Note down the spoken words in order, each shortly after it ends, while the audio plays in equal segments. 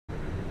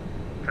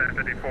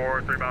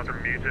1054, 3 miles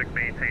from Music,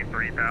 maintain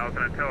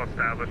 3000 until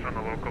established on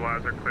the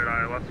localizer, cleared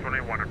ILS runway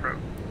 1 approach.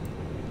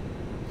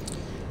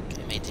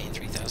 Okay, maintain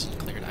 3000,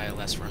 cleared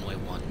ILS runway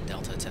 1,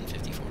 Delta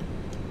 1054.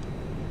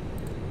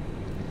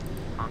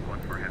 Hong 1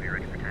 for heavy,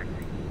 ready for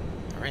taxi.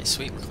 Alright,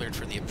 sweet, we're cleared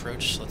for the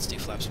approach. Let's do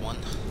flaps 1.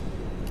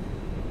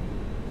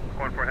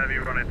 1 for heavy,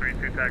 runway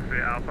 32, taxi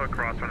Alpha,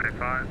 cross runway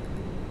 5.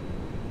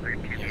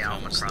 32 the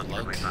Alpha, cross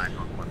runway 5,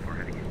 Hong 1 for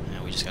heavy.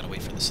 And we just gotta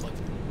wait for the slope.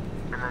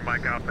 Remember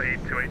Mike Alpha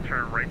 828,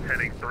 turn right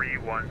heading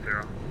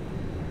 310.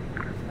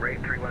 Right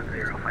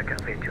 310, Mike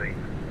Alpha 828.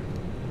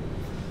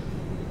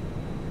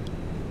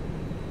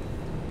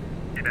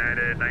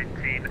 United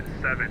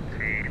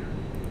 1917,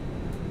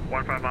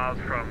 15 miles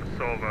from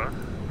Silva,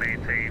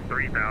 maintain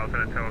 3000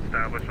 until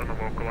established on the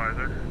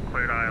localizer,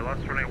 cleared ILS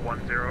runway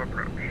 10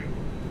 approach.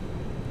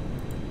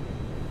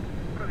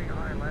 Putting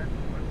ILS 10,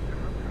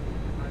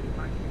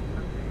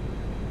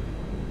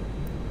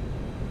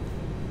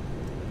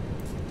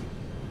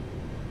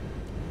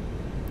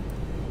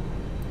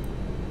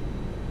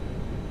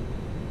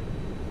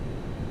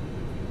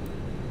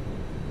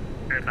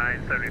 At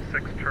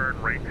 976, turn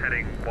right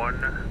heading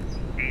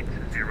 180,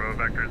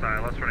 vectors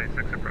ILS runway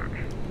 6 approach.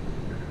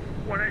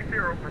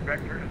 180 for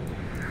vectors,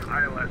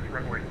 ILS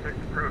runway 6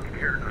 approach,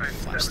 here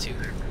 976.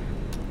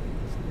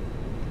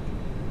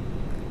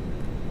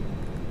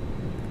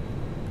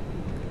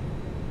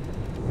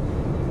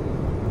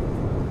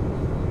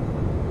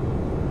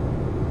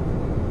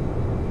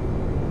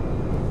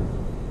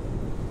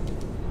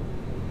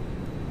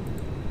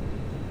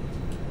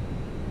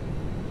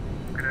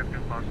 Good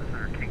afternoon, Boston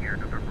Center, King Air,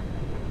 November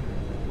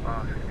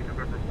 50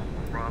 November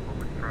 11 Bravo,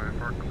 with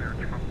drive Arc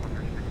American from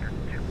London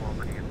to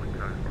Albany and with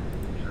drive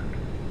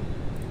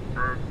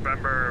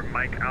November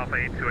Mike Alpha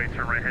 828,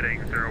 turn right heading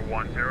 010 to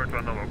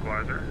on the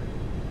localizer.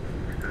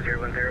 010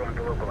 on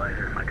the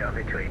localizer, Mike Alpha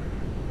 828.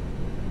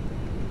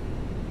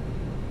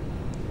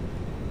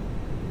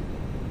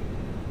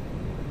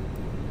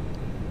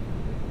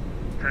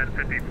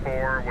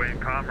 .1054, William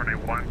Com, runway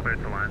 1,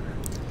 cleared to land.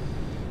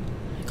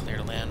 Clear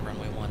to land,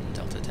 runway 1,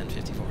 Delta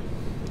 1054.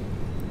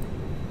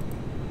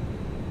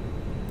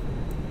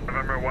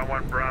 November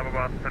 11 Bravo,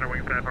 Boston Center,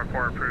 wingspan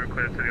R4 approved,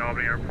 cleared to the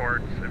Albany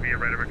Airport via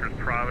radar vectors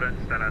Providence,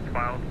 then as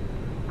filed.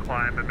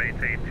 Climb and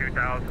maintain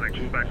 2000,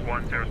 expect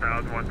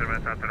 10,000, 1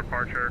 minutes after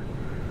departure,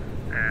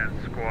 and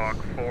squawk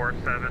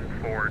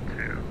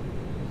 4742.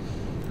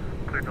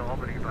 Cleared to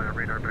Albany via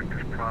radar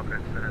vectors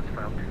Providence, then as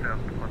filed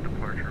 2001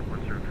 departure,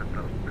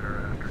 10,000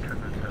 thereafter,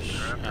 10 minutes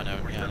after. Oh no,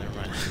 yeah, never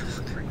mind.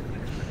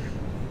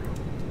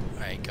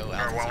 Alright, go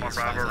out. Well,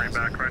 Bravo, read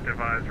back, correct,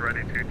 advise,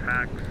 ready to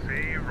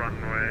taxi,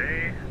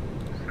 runway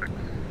 6.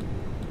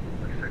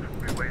 6 will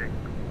be waiting.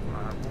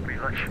 We'll be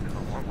lunch in a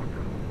long one.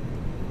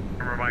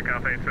 Remember Mike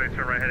Alpha 828,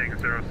 turn right heading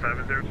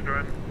 070 to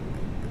join.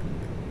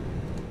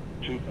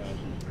 2000.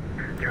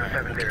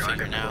 Alright, we can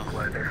figure now.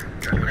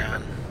 Turn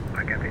down.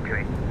 Mike Alpha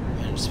 828.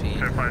 Manage speed.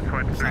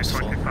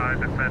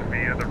 52325, descend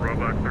via the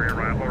Roebuck 3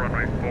 arrival,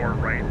 runway 4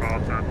 right,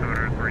 Boston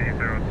altimeter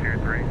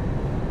 3023.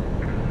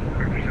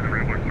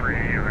 Roebuck 3,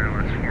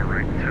 ILS 4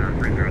 right,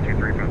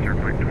 3023, bounce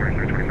airplane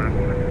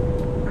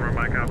 2325. Remember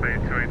Mike Alpha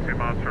 828, 2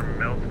 miles from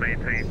Mills,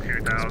 maintain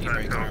 2000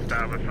 until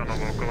established on the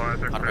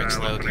localizer. Auto brakes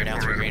low, gear down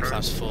 3 green,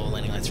 flaps full,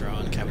 landing lights are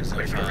on, cabin's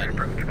notified.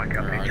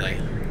 Where are they?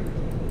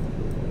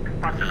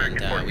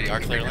 And we are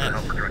clear to land.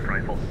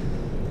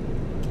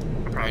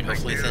 Alright,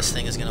 hopefully this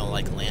thing is gonna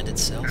like land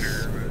itself,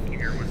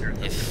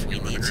 if we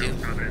need to.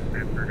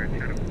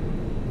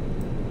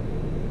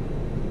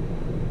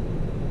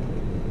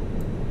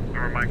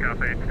 Mike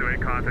Alpha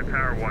 828, contact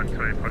tower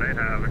 128.8,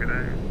 have a good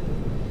day.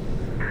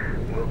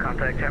 We'll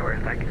contact tower,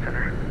 thank you,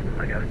 Center.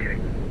 Mike Alpha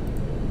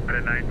 828.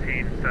 At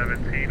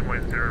 1917,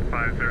 wind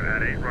 050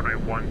 at 8, runway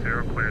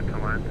 10, cleared to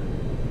land.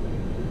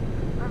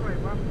 Runway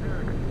 10,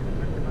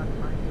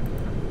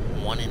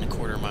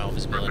 1.25 mile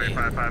visibility.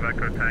 Runway 55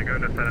 Echo Tango,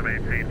 descend and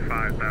maintain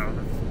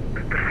 5,000.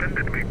 Descend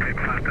and maintain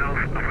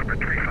 5,000, November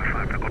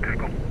 355 Echo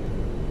Tango.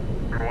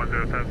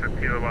 1076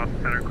 Kilo, Boston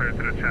Center, cleared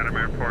to the Chatham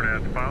Airport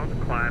as filed.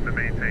 Climb and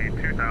maintain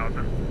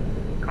 2000.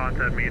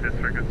 Contact me this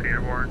frequency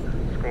airborne.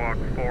 Squawk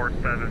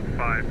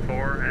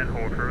 4754 and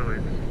hold for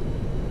release.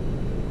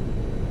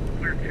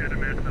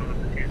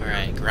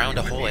 Alright, ground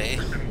ahoy.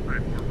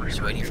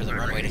 Just waiting for the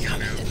runway to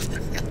come in.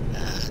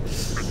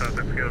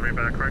 1076 Kilo, read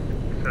back correct.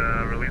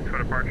 Release for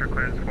departure,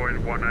 clearance void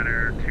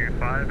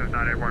 1925. If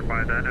not airborne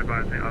by then,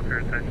 advise me of your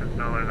intentions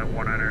no later than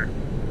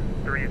 1930.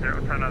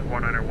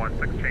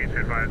 1916, change to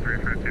advisory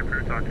frequency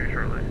approved. Talk to you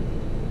shortly.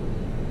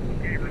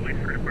 Okay, release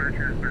for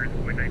departure, clearance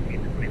void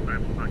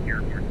 1925 on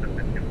your airport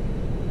submission.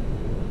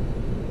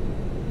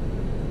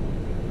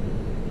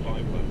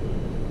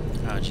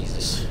 Oh,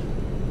 Jesus.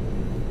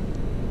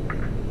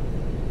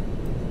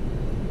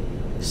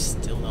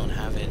 Still don't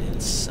have it in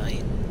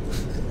sight.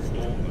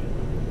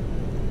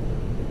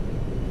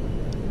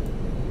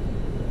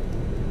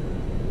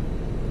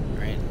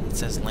 Alright, it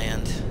says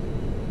land.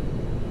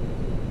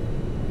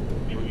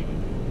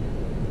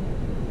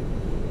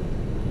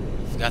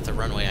 I've got the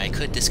runway. I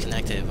could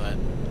disconnect it, but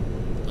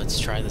let's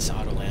try this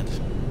Autoland.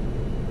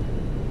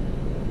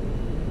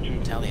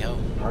 Tally ho.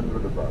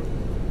 100 above.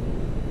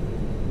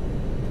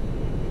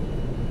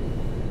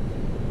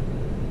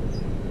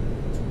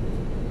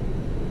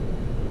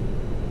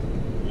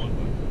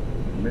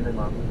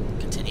 Minimum.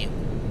 Continue.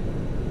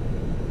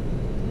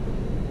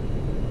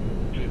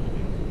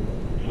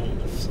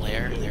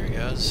 Flare, there he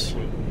goes.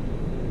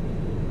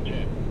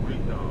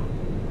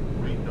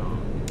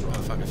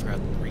 Oh fuck, I forgot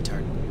the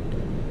retard.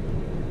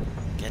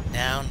 Get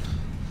down.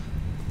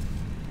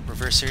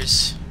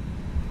 Reversers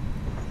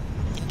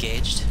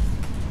engaged.